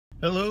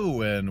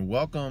Hello and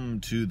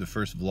welcome to the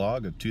first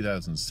vlog of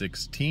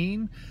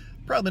 2016.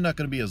 Probably not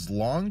going to be as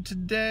long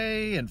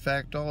today. In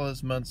fact, all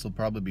those months will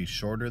probably be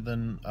shorter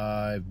than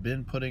I've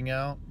been putting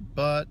out,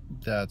 but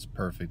that's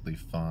perfectly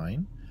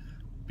fine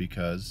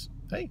because,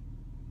 hey,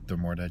 they're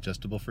more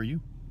digestible for you.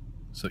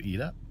 So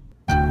eat up.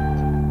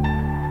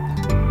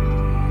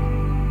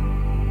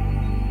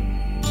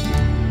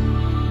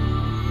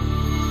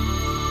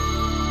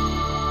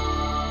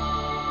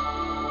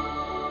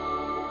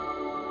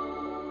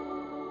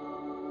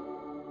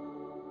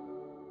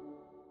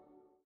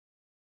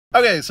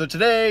 Okay, so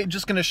today,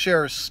 just going to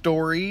share a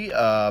story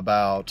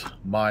about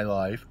my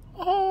life.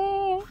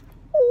 A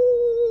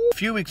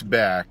few weeks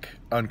back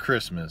on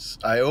Christmas,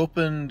 I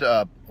opened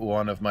up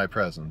one of my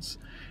presents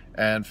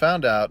and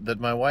found out that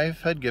my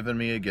wife had given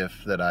me a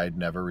gift that I'd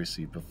never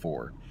received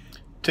before.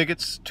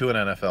 Tickets to an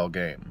NFL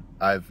game.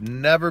 I've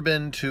never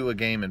been to a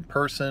game in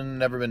person,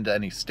 never been to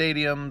any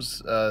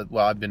stadiums.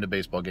 Well, I've been to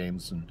baseball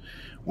games, and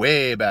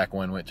way back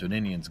when went to an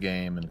Indians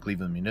game in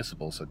Cleveland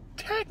Municipal, so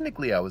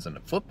technically I was in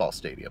a football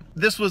stadium.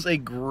 This was a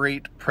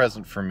great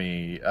present for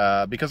me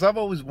because I've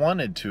always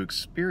wanted to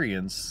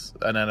experience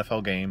an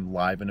NFL game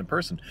live and in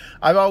person.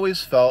 I've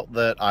always felt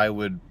that I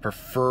would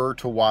prefer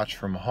to watch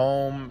from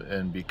home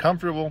and be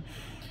comfortable,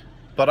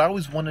 but I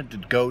always wanted to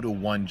go to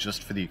one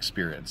just for the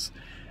experience.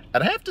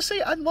 And I have to say,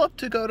 I'd love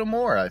to go to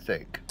more, I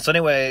think. So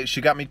anyway,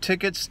 she got me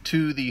tickets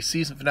to the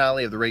season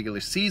finale of the regular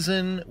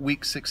season,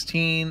 week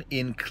 16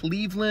 in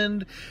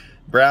Cleveland.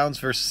 Browns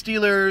versus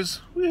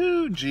Steelers.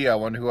 Woohoo! Gee, I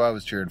wonder who I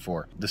was cheering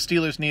for. The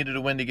Steelers needed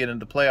a win to get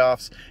into the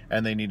playoffs,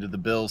 and they needed the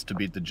Bills to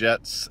beat the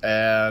Jets.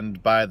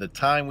 And by the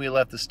time we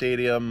left the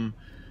stadium,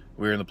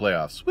 we were in the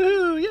playoffs.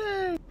 Woohoo!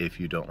 Yay! If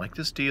you don't like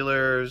the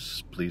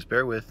Steelers, please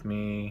bear with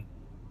me.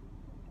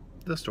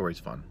 The story's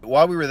fun.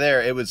 While we were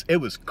there, it was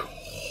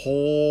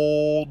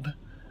cold.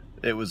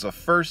 It was the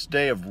first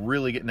day of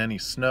really getting any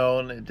snow,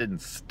 and it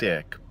didn't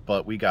stick,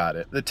 but we got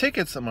it. The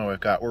tickets that my wife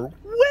got were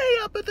way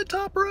up at the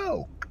top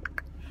row.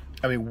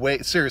 I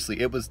mean, seriously,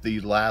 it was the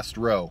last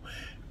row.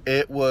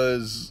 It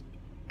was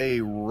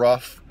a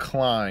rough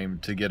climb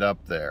to get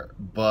up there,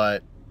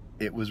 but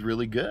it was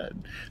really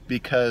good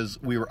because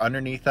we were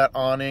underneath that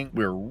awning.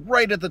 We were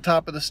right at the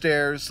top of the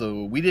stairs,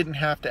 so we didn't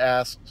have to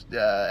ask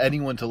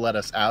anyone to let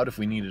us out if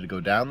we needed to go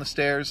down the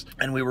stairs.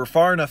 And we were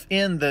far enough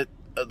in that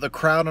the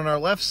crowd on our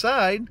left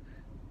side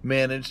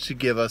managed to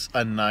give us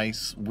a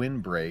nice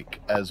windbreak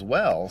as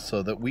well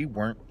so that we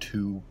weren't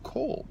too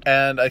cold.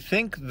 And I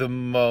think the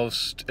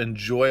most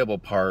enjoyable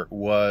part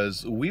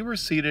was we were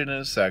seated in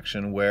a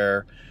section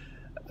where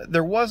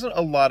there wasn't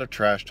a lot of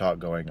trash talk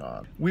going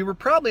on. We were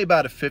probably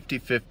about a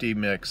 50-50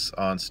 mix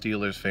on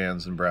Steelers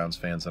fans and Browns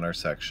fans in our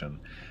section.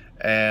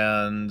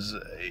 And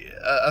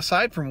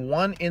aside from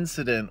one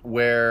incident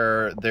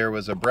where there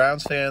was a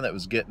Browns fan that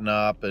was getting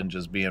up and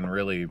just being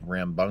really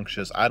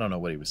rambunctious, I don't know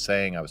what he was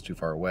saying, I was too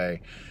far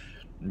away.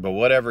 But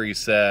whatever he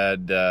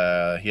said,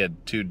 he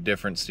had two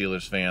different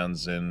Steelers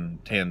fans in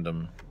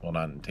tandem, well,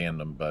 not in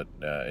tandem, but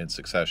in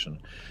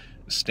succession,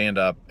 stand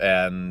up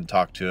and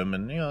talk to him,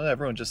 and you know,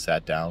 everyone just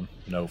sat down.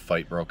 No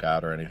fight broke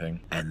out or anything,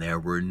 and there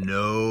were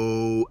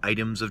no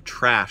items of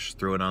trash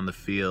thrown on the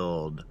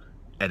field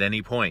at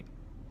any point.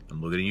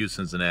 I'm looking at you,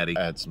 Cincinnati.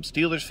 I had some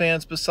Steelers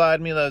fans beside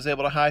me that I was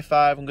able to high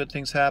five when good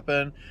things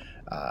happen.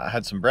 I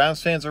had some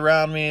Browns fans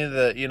around me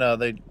that, you know,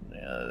 they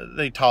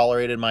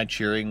tolerated my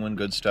cheering when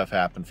good stuff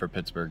happened for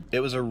Pittsburgh. It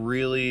was a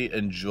really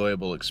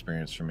enjoyable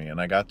experience for me, and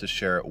I got to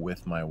share it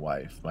with my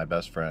wife, my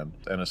best friend,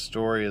 and a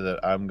story that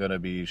I'm going to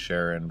be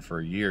sharing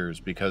for years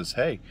because,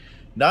 hey,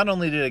 not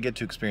only did I get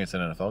to experience an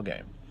NFL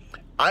game,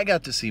 I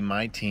got to see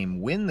my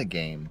team win the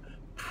game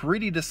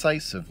pretty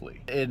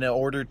decisively in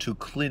order to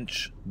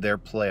clinch their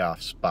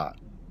playoff spot.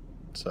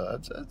 So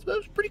that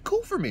was pretty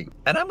cool for me.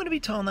 And I'm going to be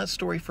telling that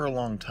story for a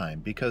long time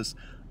because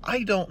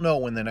I don't know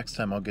when the next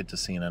time I'll get to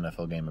see an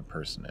NFL game in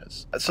person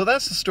is. So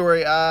that's the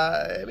story.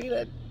 I mean,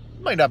 it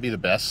might not be the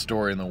best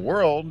story in the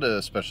world,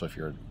 especially if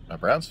you're a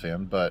Browns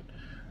fan, but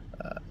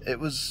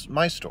it was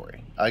my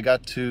story. I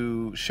got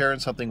to share in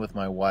something with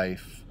my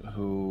wife,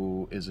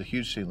 who is a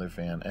huge Steelers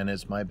fan and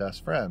is my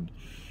best friend.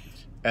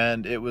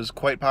 And it was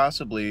quite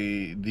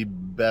possibly the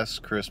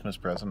best Christmas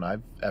present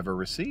I've ever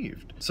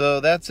received. So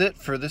that's it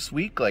for this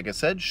week. Like I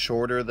said,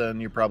 shorter than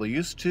you're probably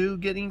used to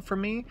getting from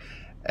me.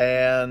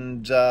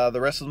 And the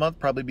rest of the month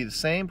probably be the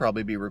same,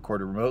 probably be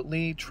recorded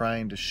remotely,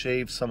 trying to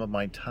shave some of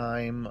my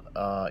time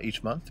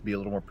each month to be a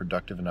little more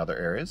productive in other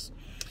areas.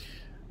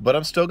 But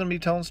I'm still going to be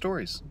telling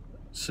stories.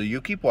 So you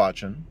keep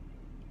watching,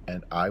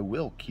 and I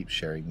will keep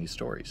sharing these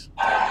stories.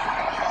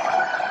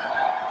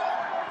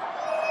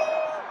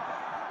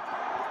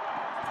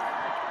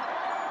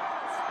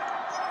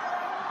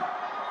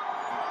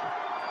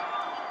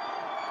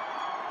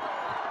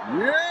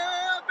 Yeah!